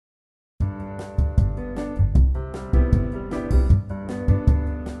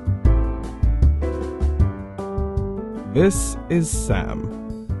This is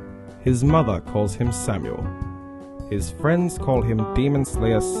Sam. His mother calls him Samuel. His friends call him Demon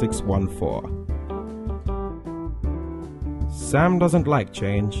Slayer 614. Sam doesn't like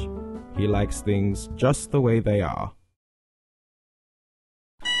change. He likes things just the way they are.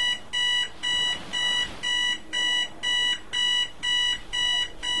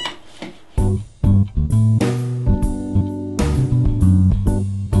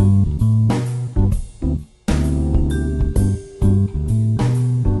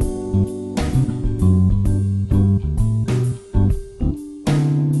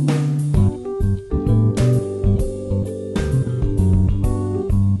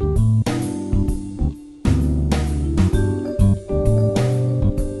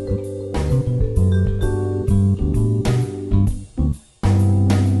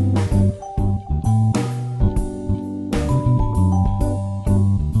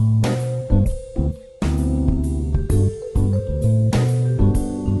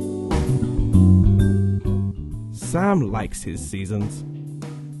 Sam likes his seasons.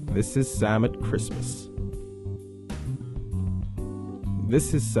 This is Sam at Christmas.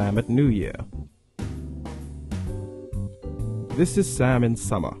 This is Sam at New Year. This is Sam in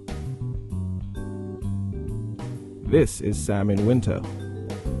summer. This is Sam in winter.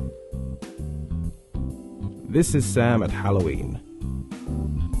 This is Sam at Halloween.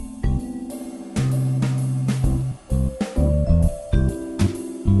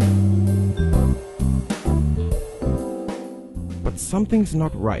 But something's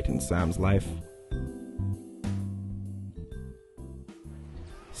not right in Sam's life.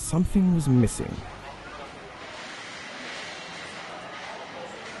 Something was missing.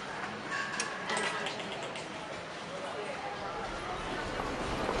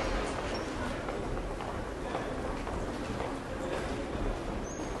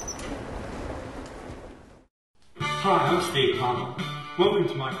 Hi, I'm Steve Palmer. Welcome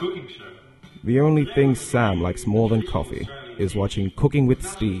to my cooking show. The only thing Sam likes more than coffee is watching Cooking with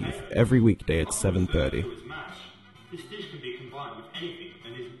Steve every weekday at 7:30. This dish can be combined with anything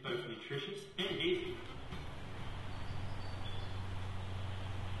and is both nutritious and easy.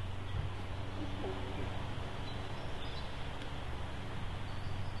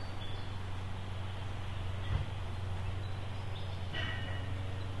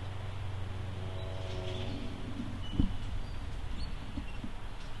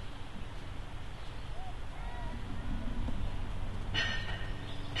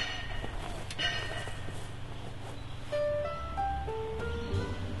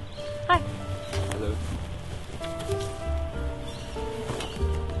 Hi. Hello.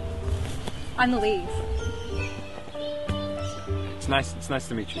 I'm Louise. It's nice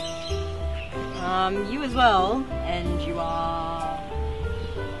to meet you. You as well, and you are...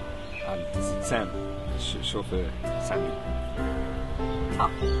 Sam. Short for Samuel.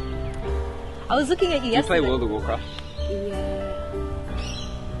 Oh. I was looking at you You yesterday. play World of Warcraft? Yeah.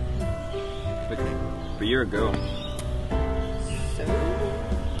 But you're a girl. So...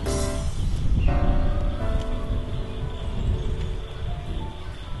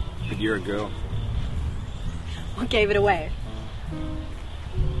 But you're a girl. What gave it away?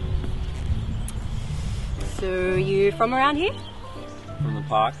 So, you from around here? From the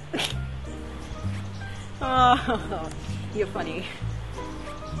park. Oh, you're funny.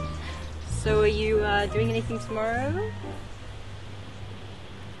 So, are you doing anything tomorrow?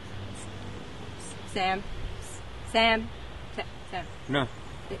 Sam? Sam? Sam? No.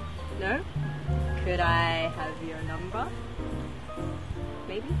 No? Could I have your number?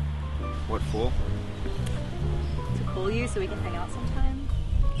 Maybe? What for? To call you so we can hang out sometime?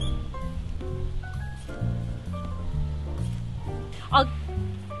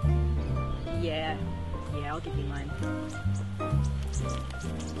 Yeah, I'll give you mine.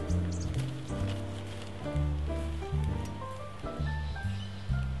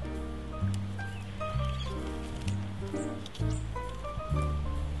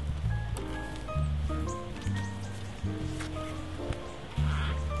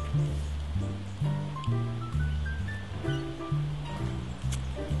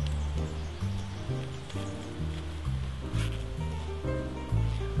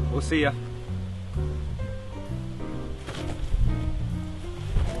 We'll see ya.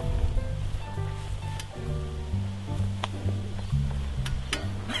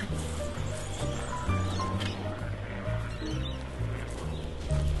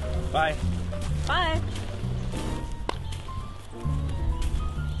 Bye. Bye!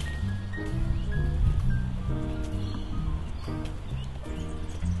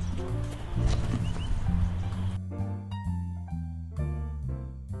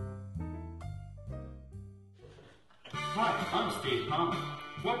 Hi, I'm Steve Palmer.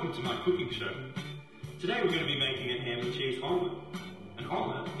 Welcome to my cooking show. Today we're going to be making a ham and cheese omelette. An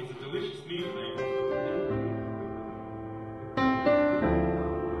omelette is a delicious meal made.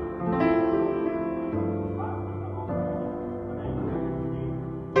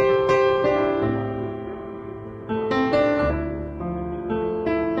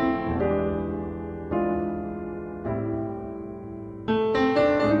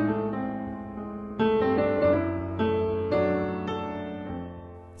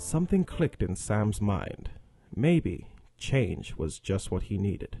 Something clicked in Sam's mind. Maybe change was just what he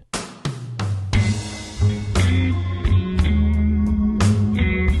needed.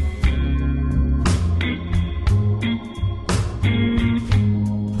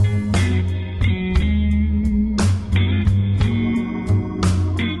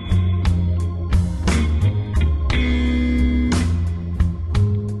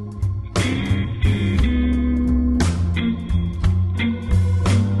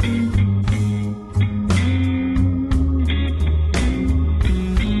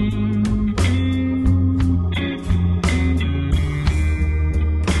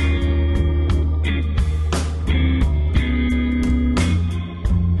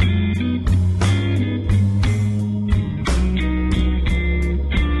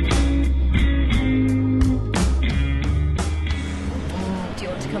 Do you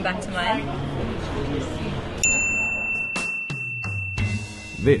want to come back to mine?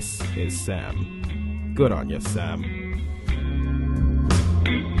 This is Sam. Good on you, Sam.